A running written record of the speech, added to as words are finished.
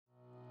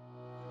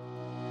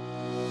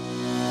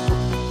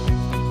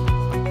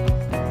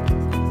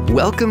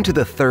Welcome to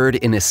the third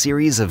in a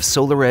series of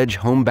SolarEdge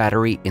Home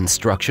Battery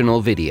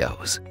instructional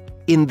videos.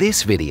 In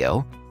this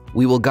video,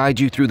 we will guide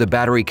you through the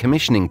battery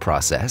commissioning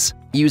process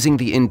using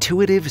the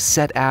intuitive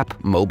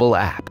SetApp mobile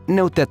app.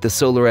 Note that the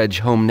SolarEdge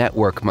Home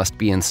network must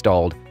be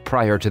installed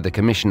prior to the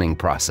commissioning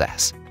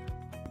process.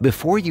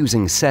 Before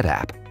using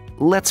SetApp,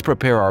 let's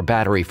prepare our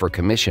battery for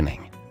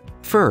commissioning.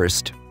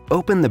 First,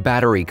 open the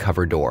battery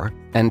cover door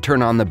and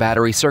turn on the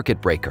battery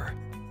circuit breaker.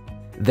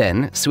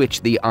 Then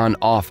switch the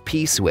on-off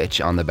P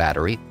switch on the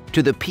battery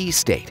to the P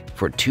state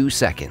for 2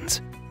 seconds.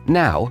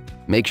 Now,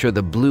 make sure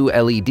the blue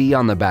LED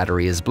on the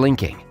battery is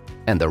blinking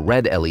and the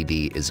red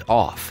LED is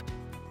off.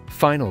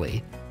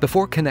 Finally,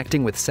 before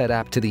connecting with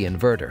SetApp to the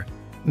inverter,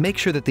 make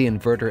sure that the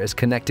inverter is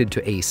connected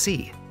to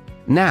AC.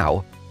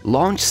 Now,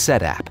 launch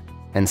SetApp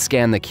and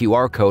scan the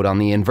QR code on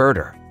the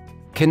inverter.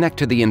 Connect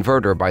to the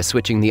inverter by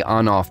switching the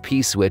on-off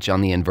P switch on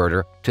the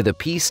inverter to the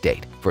P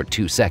state for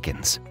 2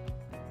 seconds.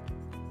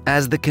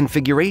 As the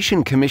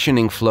configuration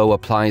commissioning flow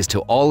applies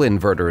to all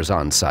inverters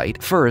on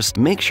site, first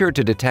make sure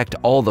to detect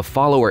all the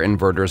follower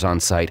inverters on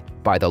site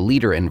by the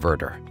leader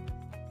inverter.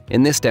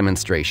 In this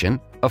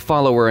demonstration, a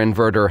follower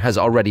inverter has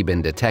already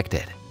been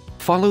detected.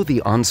 Follow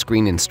the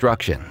on-screen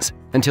instructions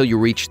until you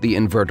reach the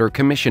inverter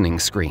commissioning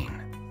screen.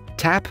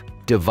 Tap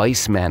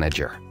Device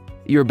Manager.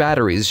 Your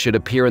batteries should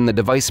appear in the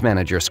Device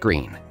Manager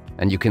screen,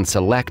 and you can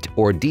select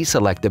or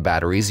deselect the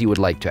batteries you would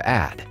like to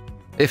add.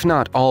 If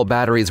not all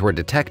batteries were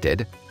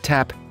detected,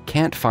 tap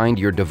Can't find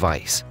your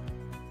device.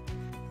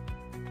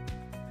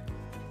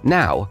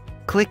 Now,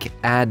 click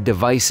Add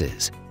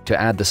Devices to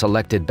add the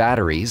selected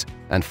batteries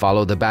and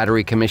follow the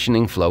battery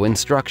commissioning flow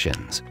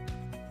instructions.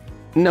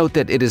 Note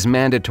that it is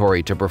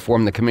mandatory to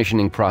perform the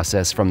commissioning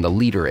process from the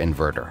leader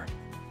inverter.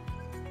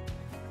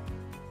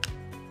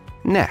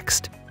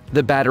 Next,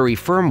 the battery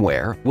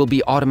firmware will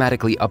be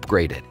automatically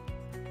upgraded.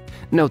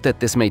 Note that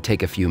this may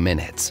take a few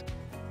minutes.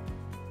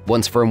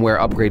 Once firmware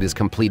upgrade is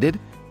completed,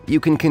 you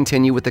can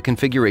continue with the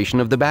configuration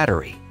of the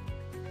battery.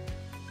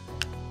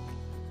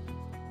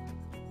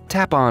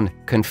 Tap on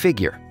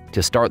Configure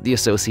to start the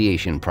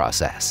association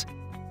process.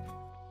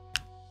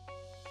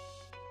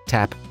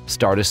 Tap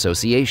Start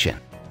Association.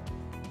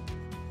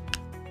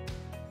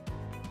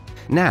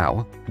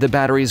 Now, the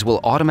batteries will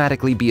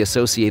automatically be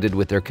associated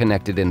with their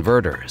connected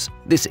inverters.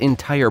 This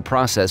entire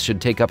process should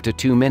take up to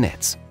 2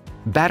 minutes.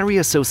 Battery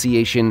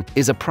association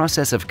is a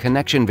process of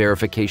connection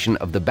verification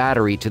of the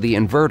battery to the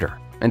inverter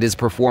and is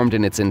performed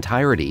in its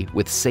entirety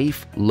with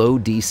safe, low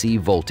DC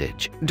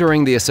voltage.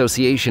 During the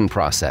association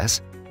process,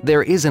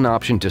 there is an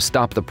option to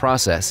stop the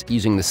process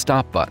using the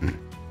Stop button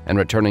and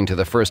returning to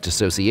the first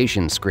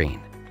association screen.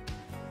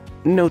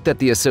 Note that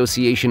the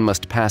association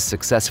must pass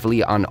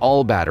successfully on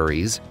all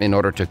batteries in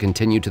order to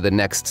continue to the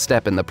next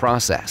step in the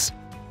process.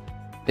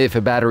 If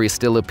a battery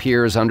still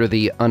appears under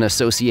the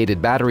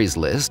Unassociated Batteries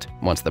list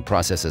once the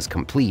process is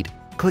complete,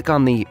 click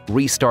on the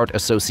Restart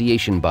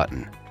Association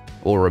button,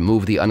 or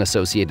remove the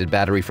unassociated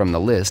battery from the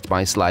list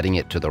by sliding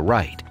it to the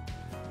right.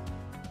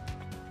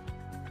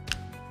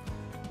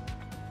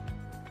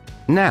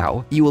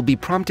 Now, you will be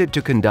prompted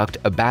to conduct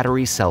a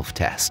battery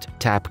self-test.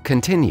 Tap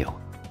Continue.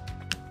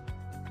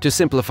 To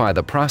simplify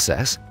the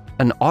process,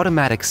 an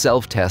automatic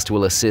self-test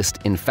will assist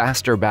in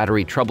faster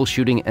battery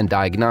troubleshooting and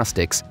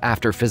diagnostics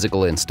after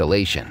physical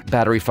installation.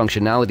 Battery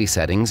functionality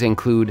settings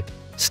include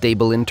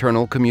stable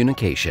internal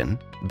communication,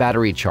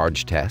 battery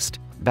charge test,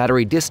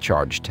 battery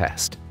discharge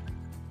test.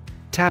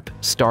 Tap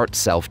Start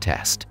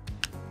Self-Test.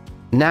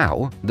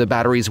 Now, the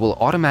batteries will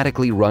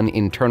automatically run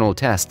internal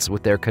tests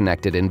with their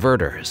connected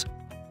inverters.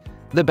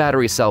 The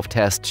battery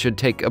self-test should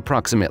take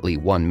approximately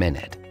 1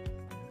 minute.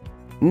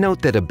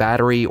 Note that a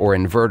battery or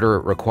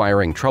inverter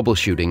requiring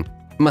troubleshooting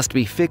must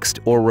be fixed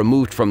or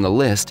removed from the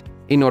list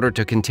in order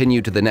to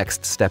continue to the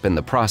next step in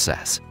the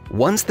process.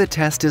 Once the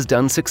test is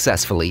done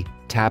successfully,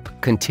 tap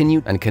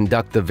Continue and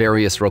conduct the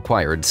various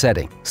required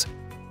settings.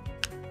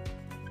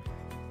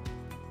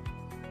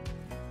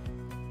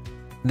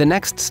 The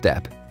next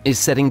step is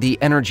setting the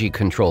energy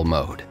control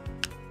mode.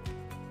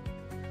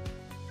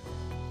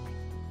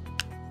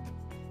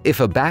 If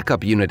a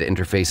backup unit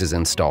interface is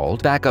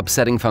installed, backup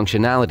setting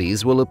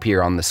functionalities will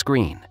appear on the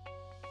screen.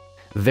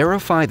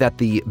 Verify that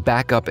the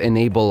Backup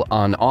Enable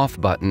On/Off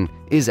button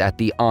is at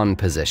the On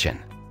position.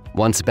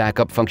 Once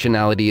backup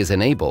functionality is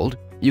enabled,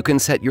 you can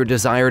set your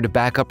desired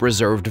backup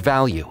reserved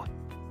value.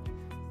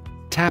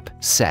 Tap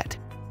Set.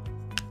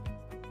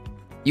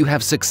 You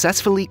have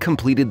successfully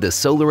completed the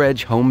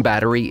SolarEdge Home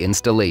Battery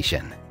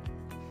installation.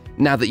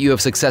 Now that you have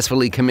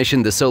successfully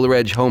commissioned the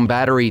SolarEdge Home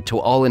Battery to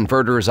all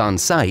inverters on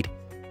site,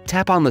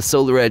 tap on the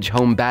SolarEdge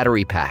Home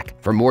Battery Pack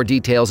for more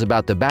details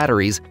about the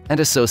batteries and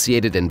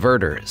associated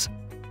inverters.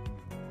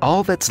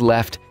 All that's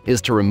left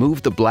is to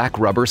remove the black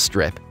rubber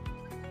strip,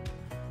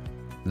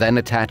 then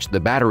attach the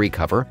battery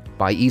cover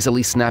by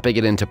easily snapping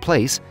it into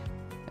place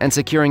and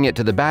securing it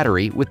to the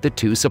battery with the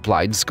 2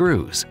 supplied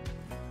screws.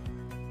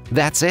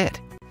 That's it!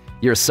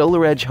 Your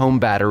SolarEdge Home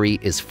Battery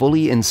is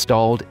fully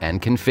installed and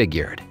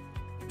configured.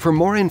 For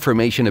more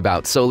information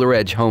about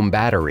SolarEdge Home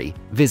Battery,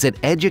 visit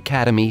Edge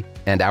Academy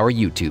and our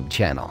YouTube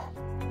channel.